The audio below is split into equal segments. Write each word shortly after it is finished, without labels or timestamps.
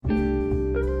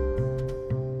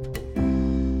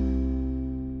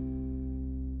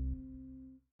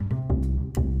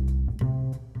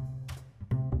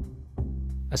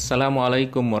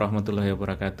Assalamualaikum warahmatullahi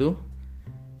wabarakatuh.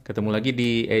 Ketemu lagi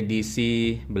di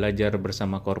edisi Belajar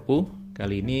Bersama Korpu.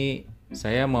 Kali ini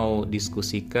saya mau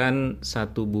diskusikan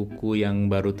satu buku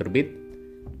yang baru terbit.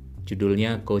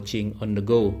 Judulnya Coaching on the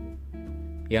Go.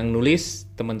 Yang nulis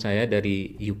teman saya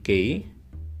dari UK,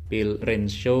 Phil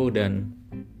Renshaw dan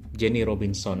Jenny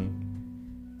Robinson.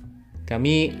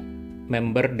 Kami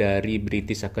member dari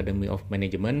British Academy of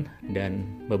Management dan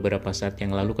beberapa saat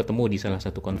yang lalu ketemu di salah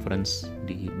satu conference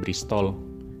di Bristol.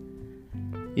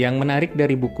 Yang menarik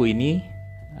dari buku ini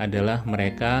adalah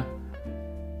mereka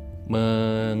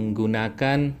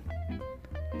menggunakan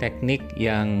teknik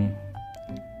yang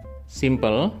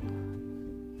simple.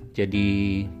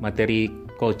 Jadi materi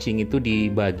coaching itu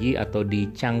dibagi atau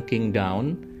di-chunking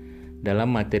down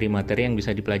dalam materi-materi yang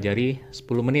bisa dipelajari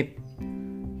 10 menit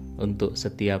untuk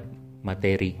setiap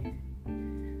materi.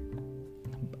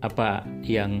 Apa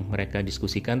yang mereka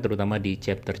diskusikan terutama di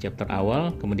chapter-chapter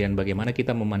awal, kemudian bagaimana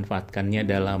kita memanfaatkannya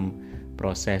dalam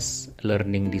proses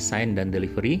learning, design, dan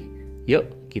delivery.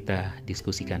 Yuk kita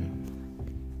diskusikan.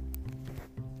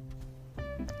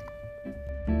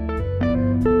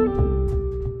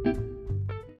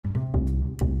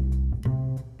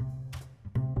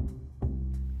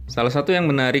 Salah satu yang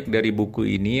menarik dari buku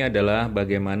ini adalah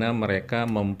bagaimana mereka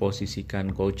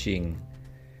memposisikan coaching.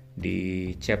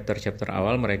 Di chapter-chapter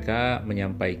awal mereka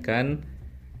menyampaikan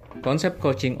konsep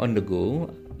coaching on the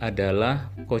go adalah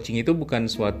coaching itu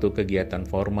bukan suatu kegiatan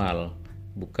formal,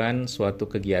 bukan suatu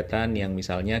kegiatan yang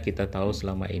misalnya kita tahu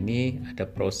selama ini ada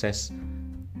proses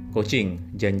coaching,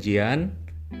 janjian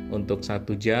untuk 1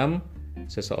 jam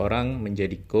seseorang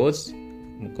menjadi coach,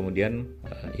 kemudian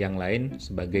yang lain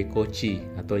sebagai coachee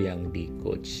atau yang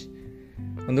di-coach.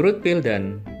 Menurut Phil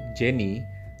dan Jenny,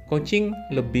 coaching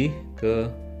lebih ke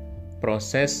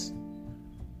proses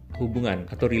hubungan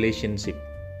atau relationship.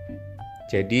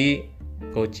 Jadi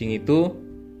coaching itu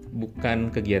bukan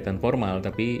kegiatan formal,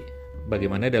 tapi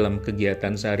bagaimana dalam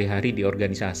kegiatan sehari-hari di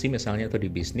organisasi misalnya atau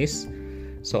di bisnis,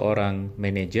 seorang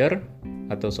manajer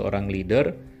atau seorang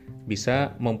leader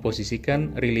bisa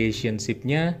memposisikan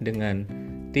relationship-nya dengan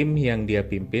tim yang dia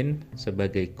pimpin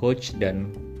sebagai coach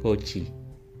dan coachee.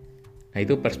 Nah,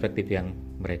 itu perspektif yang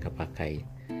mereka pakai.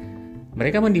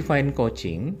 Mereka mendefine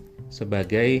coaching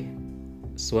sebagai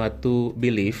suatu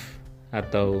belief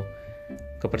atau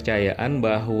kepercayaan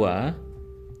bahwa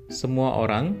semua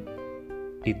orang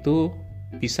itu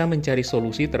bisa mencari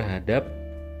solusi terhadap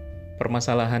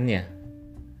permasalahannya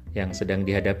yang sedang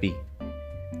dihadapi.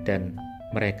 Dan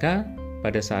mereka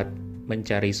pada saat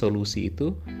mencari solusi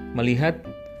itu melihat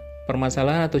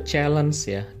permasalahan atau challenge,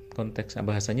 ya, konteks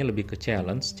bahasanya lebih ke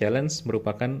challenge. Challenge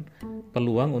merupakan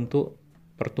peluang untuk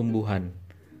pertumbuhan,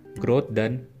 growth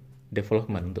dan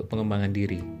development, untuk pengembangan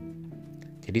diri.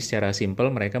 Jadi secara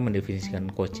simpel mereka mendefinisikan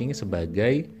coaching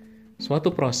sebagai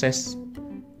suatu proses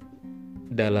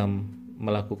dalam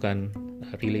melakukan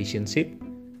relationship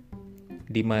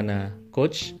di mana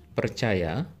coach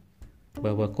percaya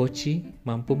bahwa coachee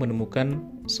mampu menemukan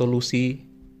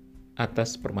solusi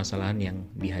atas permasalahan yang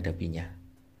dihadapinya.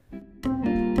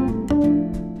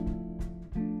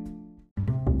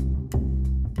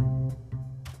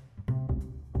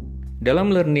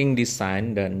 Dalam learning,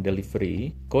 design, dan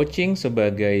delivery, coaching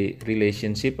sebagai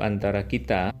relationship antara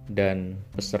kita dan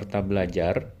peserta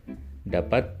belajar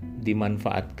dapat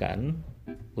dimanfaatkan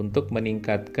untuk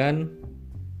meningkatkan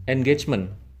engagement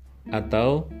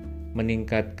atau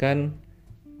meningkatkan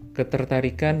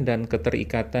ketertarikan dan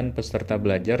keterikatan peserta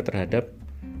belajar terhadap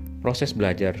proses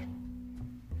belajar.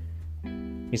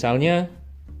 Misalnya,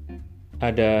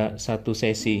 ada satu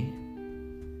sesi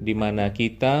di mana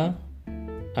kita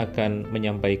akan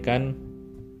menyampaikan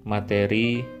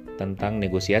materi tentang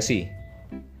negosiasi.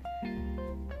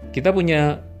 Kita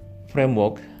punya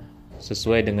framework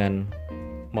sesuai dengan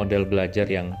model belajar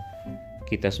yang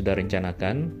kita sudah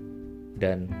rencanakan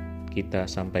dan kita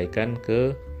sampaikan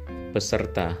ke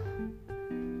peserta.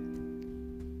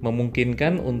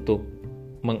 Memungkinkan untuk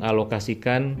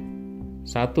mengalokasikan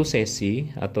satu sesi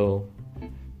atau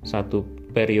satu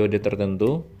periode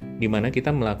tertentu di mana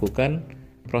kita melakukan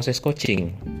proses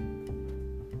coaching.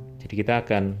 Jadi kita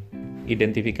akan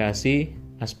identifikasi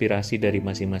aspirasi dari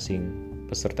masing-masing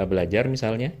peserta belajar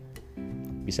misalnya.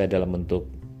 Bisa dalam bentuk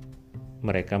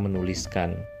mereka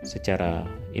menuliskan secara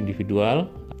individual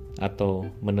atau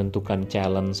menentukan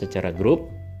challenge secara grup.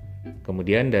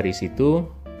 Kemudian dari situ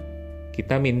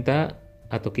kita minta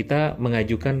atau kita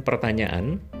mengajukan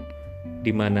pertanyaan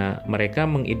di mana mereka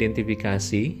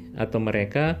mengidentifikasi atau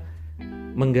mereka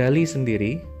menggali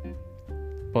sendiri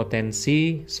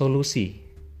potensi solusi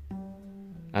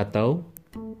atau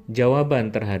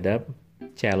jawaban terhadap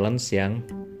challenge yang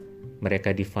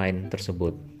mereka define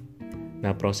tersebut.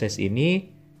 Nah, proses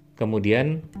ini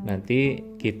kemudian nanti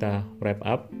kita wrap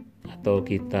up atau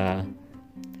kita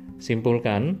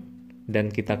simpulkan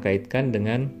dan kita kaitkan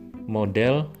dengan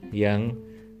model yang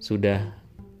sudah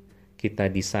kita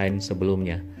desain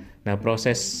sebelumnya. Nah,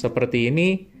 proses seperti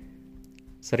ini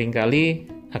seringkali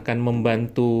akan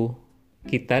membantu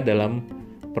kita dalam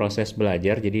proses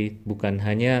belajar. Jadi bukan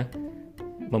hanya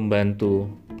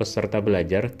membantu peserta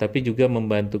belajar, tapi juga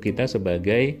membantu kita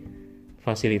sebagai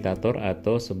fasilitator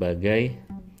atau sebagai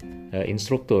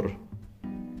instruktur.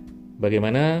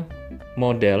 Bagaimana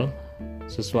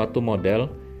suatu model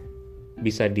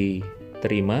bisa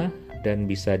diterima dan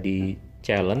bisa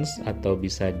di-challenge atau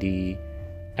bisa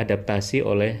diadaptasi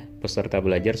oleh peserta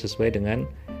belajar sesuai dengan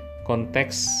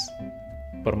konteks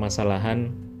permasalahan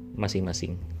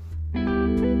masing-masing.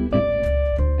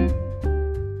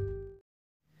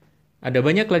 Ada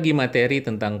banyak lagi materi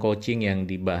tentang coaching yang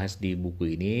dibahas di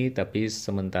buku ini, tapi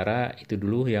sementara itu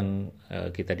dulu yang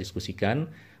kita diskusikan.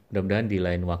 Mudah-mudahan di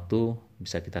lain waktu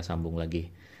bisa kita sambung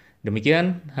lagi.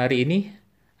 Demikian hari ini.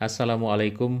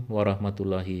 Assalamualaikum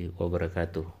warahmatullahi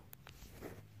wabarakatuh.